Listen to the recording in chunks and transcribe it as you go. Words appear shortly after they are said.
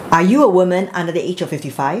Are you a woman under the age of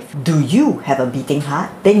 55? Do you have a beating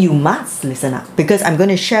heart? Then you must listen up, because I'm going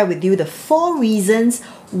to share with you the 4 reasons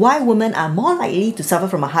why women are more likely to suffer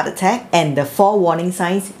from a heart attack and the 4 warning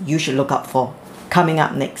signs you should look out for. Coming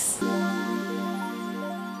up next.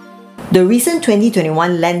 The recent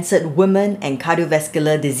 2021 Lancet Women and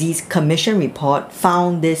Cardiovascular Disease Commission report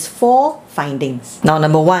found these 4 findings. Now,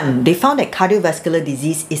 number 1, they found that cardiovascular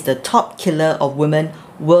disease is the top killer of women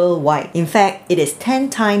worldwide. In fact, it is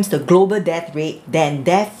 10 times the global death rate than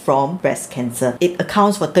death from breast cancer. It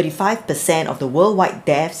accounts for 35% of the worldwide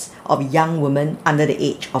deaths of young women under the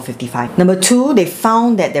age of 55. Number 2, they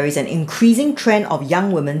found that there is an increasing trend of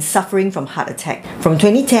young women suffering from heart attack. From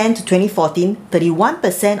 2010 to 2014,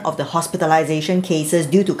 31% of the hospitalization cases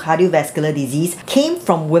due to cardiovascular disease came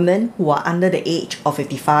from women who are under the age of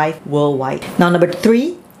 55 worldwide. Now, number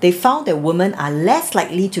 3, they found that women are less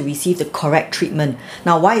likely to receive the correct treatment.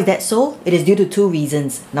 Now, why is that so? It is due to 2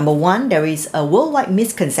 reasons. Number 1, there is a worldwide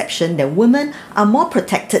misconception that women are more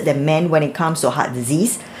protected than men when it comes to heart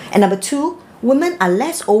disease. And number 2, women are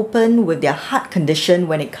less open with their heart condition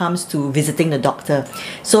when it comes to visiting the doctor.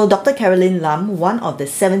 So Dr. Carolyn Lam, one of the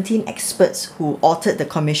 17 experts who authored the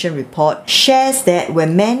commission report, shares that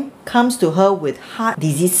when men comes to her with heart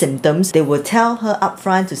disease symptoms, they will tell her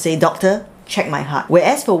upfront to say, "Doctor, check my heart."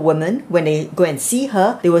 Whereas for women, when they go and see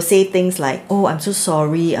her, they will say things like, "Oh, I'm so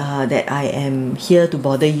sorry that I am here to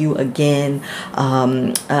bother you again.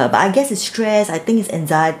 But I guess it's stress, I think it's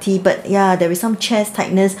anxiety, but yeah, there is some chest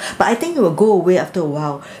tightness, but I think it will go away after a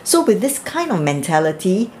while." So with this kind of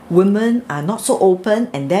mentality, women are not so open,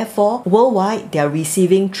 and therefore, worldwide, they are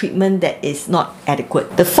receiving treatment that is not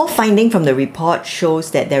adequate. The 4th finding from the report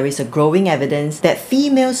shows that there is a growing evidence that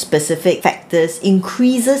female-specific factors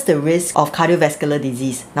increases the risk of cardiovascular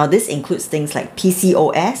disease. Now, this includes things like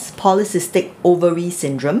PCOS, polycystic ovary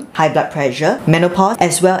syndrome, high blood pressure, menopause,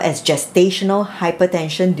 as well as gestational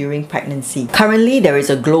hypertension during pregnancy. Currently, there is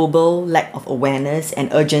a global lack of awareness and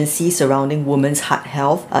urgency surrounding women's heart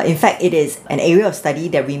health. In fact, it is an area of study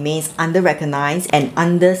that remains under-recognized and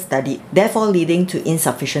understudied, therefore leading to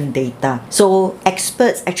insufficient data. So,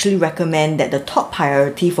 experts actually recommend that the top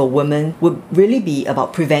priority for women would really be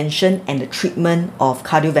about prevention and the treatment of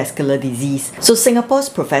cardiovascular disease. So Singapore's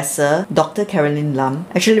professor, Dr. Carolyn Lam,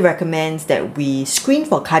 actually recommends that we screen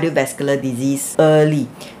for cardiovascular disease early.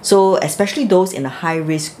 So especially those in a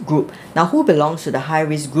high-risk group. Now, who belongs to the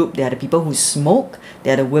high-risk group? They are the people who smoke,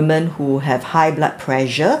 they are the women who have high blood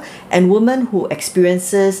pressure, and women who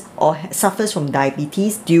experiences or suffers from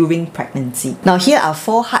diabetes during pregnancy. Now, here are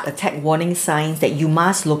 4 heart attack warning signs that you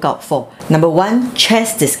must look out for. Number 1,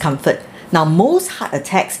 chest discomfort. Now, most heart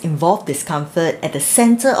attacks involve discomfort at the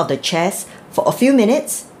center of the chest for a few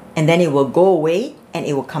minutes, and then it will go away and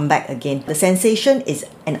it will come back again. The sensation is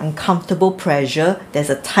an uncomfortable pressure. There's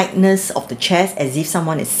a tightness of the chest as if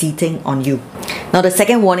someone is sitting on you. Now, the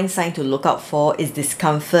second warning sign to look out for is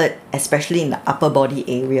discomfort, especially in the upper body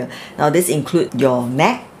area. Now, this includes your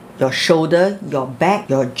neck, your shoulder, your back,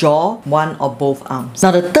 your jaw, one or both arms.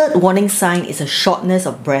 Now, the third warning sign is a shortness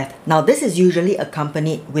of breath. Now, this is usually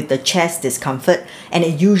accompanied with the chest discomfort, and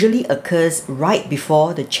it usually occurs right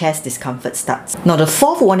before the chest discomfort starts. Now, the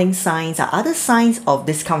 4th warning signs are other signs of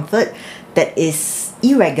discomfort that is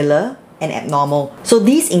irregular and abnormal. So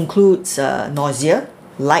these includes nausea,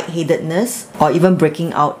 lightheadedness, or even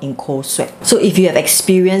breaking out in cold sweat. So if you have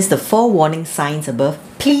experienced the 4 warning signs above,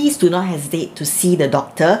 please do not hesitate to see the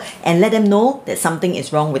doctor and let them know that something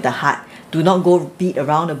is wrong with the heart. Do not go beat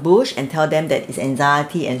around the bush and tell them that it's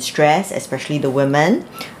anxiety and stress, especially the women.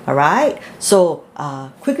 Alright? So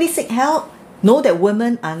quickly seek help. Know that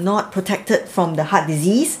women are not protected from the heart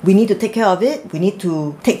disease. We need to take care of it. We need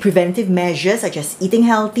to take preventive measures such as eating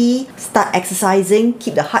healthy, start exercising,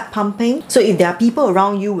 keep the heart pumping. So if there are people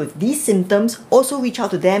around you with these symptoms, also reach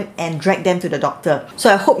out to them and drag them to the doctor.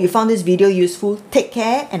 So I hope you found this video useful. Take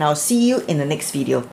care, and I'll see you in the next video.